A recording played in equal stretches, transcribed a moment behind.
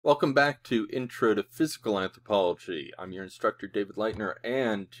Welcome back to Intro to Physical Anthropology. I'm your instructor, David Leitner,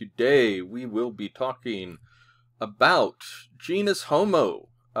 and today we will be talking about genus Homo.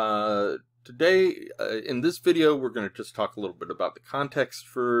 In this video, we're going to just talk a little bit about the context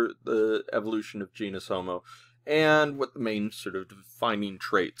for the evolution of genus Homo and what the main sort of defining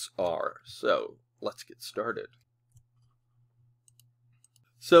traits are. So, let's get started.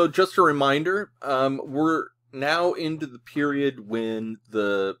 So, just a reminder, we're now into the period when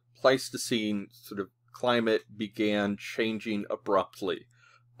the Pleistocene sort of climate began changing abruptly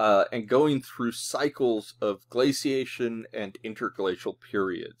and going through cycles of glaciation and interglacial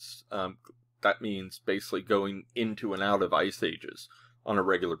periods. That means basically going into and out of ice ages on a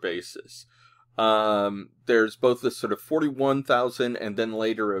regular basis. There's both this sort of 41,000 and then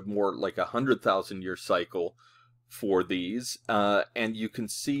later a more like 100,000 year cycle for these, and you can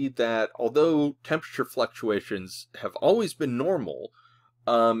see that although temperature fluctuations have always been normal,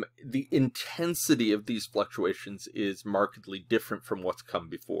 the intensity of these fluctuations is markedly different from what's come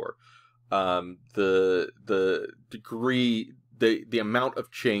before. The amount of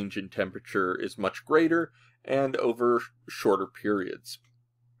change in temperature is much greater and over shorter periods.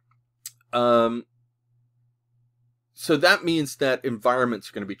 So that means that environments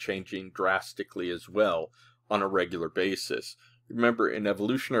are going to be changing drastically as well on a regular basis. Remember, in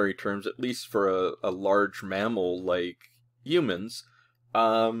evolutionary terms, at least for a large mammal like humans,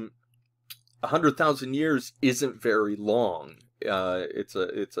 100,000 years isn't very long. It's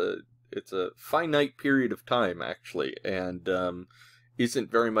a finite period of time, actually, and isn't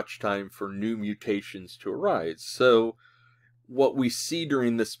very much time for new mutations to arise. So what we see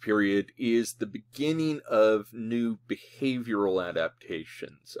during this period is the beginning of new behavioral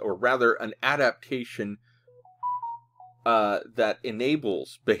adaptations, or rather an adaptation that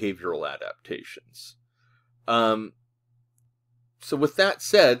enables behavioral adaptations. So with that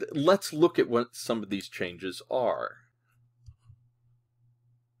said, let's look at what some of these changes are.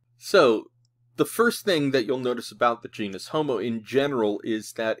 So the first thing that you'll notice about the genus Homo in general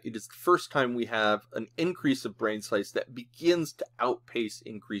is that it is the first time we have an increase of brain size that begins to outpace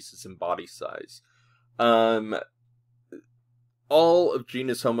increases in body size. All of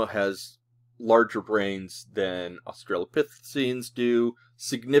genus Homo has larger brains than Australopithecines do,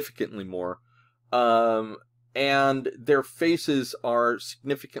 significantly more, and their faces are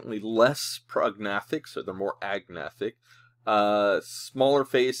significantly less prognathic, so they're more agnathic, smaller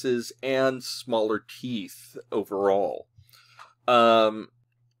faces and smaller teeth overall.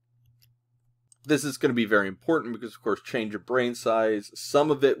 This is going to be very important because, of course, change of brain size, some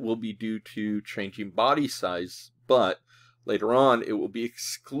of it will be due to changing body size, but later on, it will be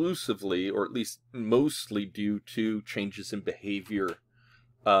exclusively, or at least mostly, due to changes in behavior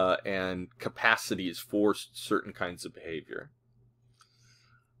and capacities for certain kinds of behavior.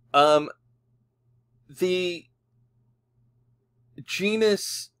 The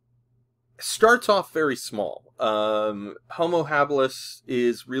genus starts off very small. Homo habilis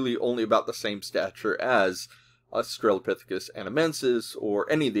is really only about the same stature as Australopithecus anamensis or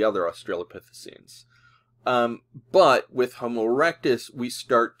any of the other Australopithecines. But with Homo erectus, we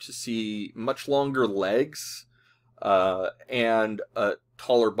start to see much longer legs and a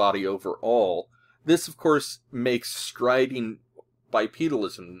taller body overall. This, of course, makes striding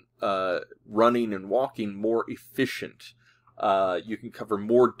bipedalism, running and walking, more efficient. You can cover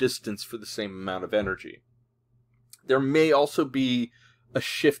more distance for the same amount of energy. There may also be a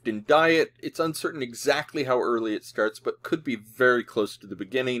shift in diet. It's uncertain exactly how early it starts, but could be very close to the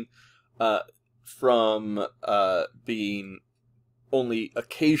beginning. From being only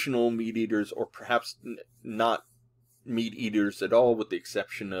occasional meat eaters, or perhaps not meat eaters at all, with the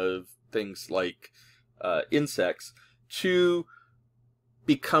exception of things like insects, to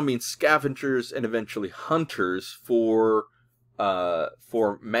becoming scavengers and eventually hunters for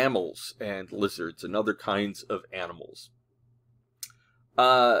mammals and lizards and other kinds of animals.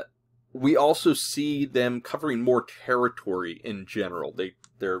 We also see them covering more territory in general.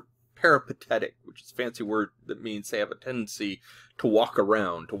 They're peripatetic, which is a fancy word that means they have a tendency to walk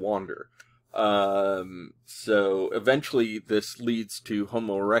around, to wander. So eventually this leads to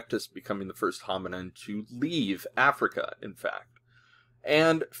Homo erectus becoming the first hominin to leave Africa, in fact.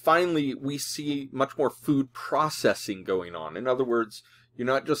 And finally, we see much more food processing going on. In other words, you're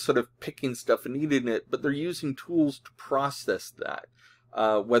not just sort of picking stuff and eating it, but they're using tools to process that,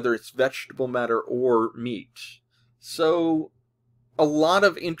 whether it's vegetable matter or meat. So a lot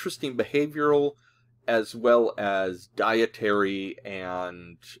of interesting behavioral as well as dietary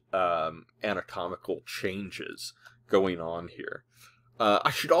and anatomical changes going on here. I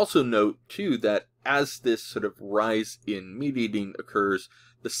should also note, too, that as this sort of rise in meat eating occurs,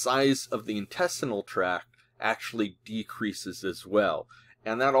 the size of the intestinal tract actually decreases as well.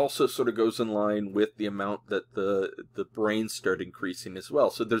 And that also sort of goes in line with the amount that the brains start increasing as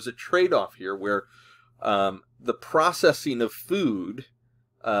well. So there's a trade-off here where the processing of food,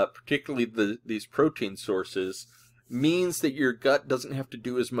 particularly these protein sources, means that your gut doesn't have to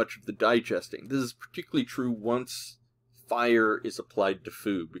do as much of the digesting. This is particularly true once fire is applied to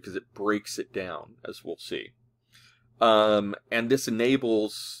food, because it breaks it down, as we'll see. And this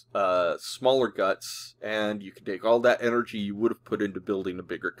enables smaller guts, and you can take all that energy you would have put into building a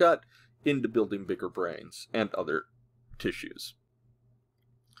bigger gut into building bigger brains and other tissues.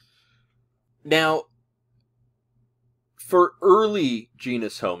 Now, for early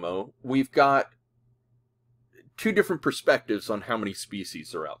genus Homo, we've got two different perspectives on how many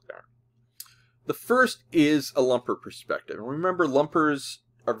species are out there. The first is a lumper perspective. Remember, lumpers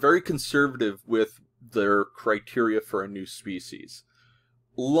are very conservative with their criteria for a new species.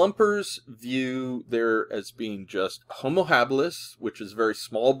 Lumpers view there as being just Homo habilis, which is a very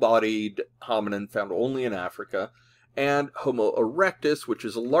small-bodied hominin found only in Africa, and Homo erectus, which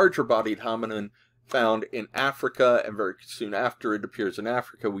is a larger-bodied hominin found in Africa, and very soon after it appears in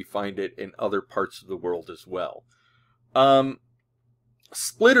Africa, we find it in other parts of the world as well.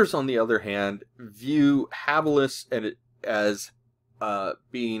 Splitters, on the other hand, view habilis as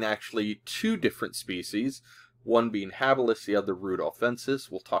being actually two different species, one being habilis, the other rudolfensis.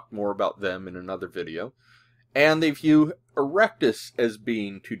 We'll talk more about them in another video. And they view erectus as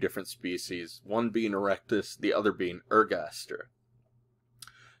being two different species, one being erectus, the other being ergaster.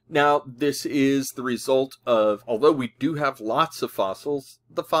 Now, this is the result of, although we do have lots of fossils,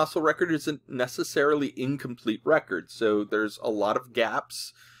 the fossil record isn't necessarily incomplete record, so there's a lot of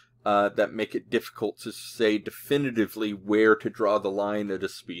gaps that make it difficult to say definitively where to draw the line at a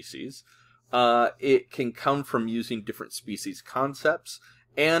species. It can come from using different species concepts,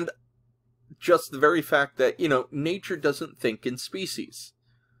 and just the very fact that, nature doesn't think in species.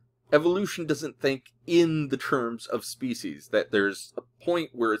 Evolution doesn't think in the terms of species, that there's a point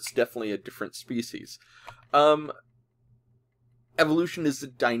where it's definitely a different species. Evolution is a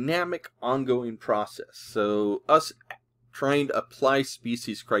dynamic, ongoing process, so us trying to apply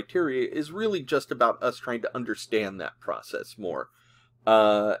species criteria is really just about us trying to understand that process more.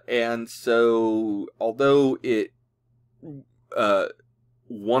 And so, although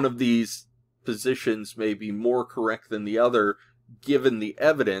one of these positions may be more correct than the other, given the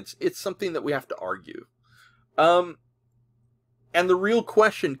evidence, it's something that we have to argue. And the real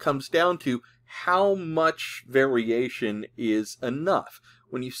question comes down to how much variation is enough.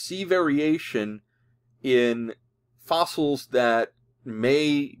 When you see variation in fossils that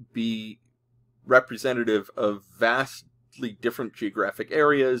may be representative of vastly different geographic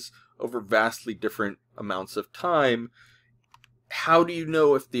areas over vastly different amounts of time, how do you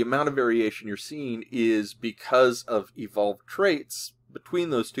know if the amount of variation you're seeing is because of evolved traits between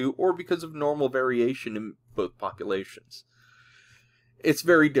those two or because of normal variation in both populations? It's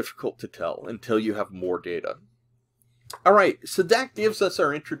very difficult to tell until you have more data. All right, so that gives us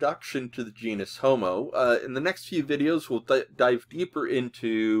our introduction to the genus Homo. In the next few videos, we'll dive deeper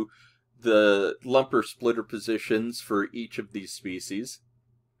into the lumper splitter positions for each of these species,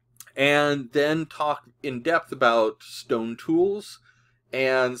 and then talk in depth about stone tools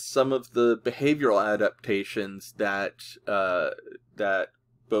and some of the behavioral adaptations that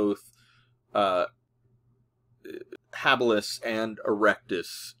both habilis and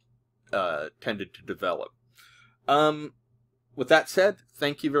erectus tended to develop. With that said,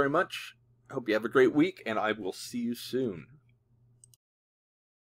 thank you very much. Hope you have a great week, and I will see you soon.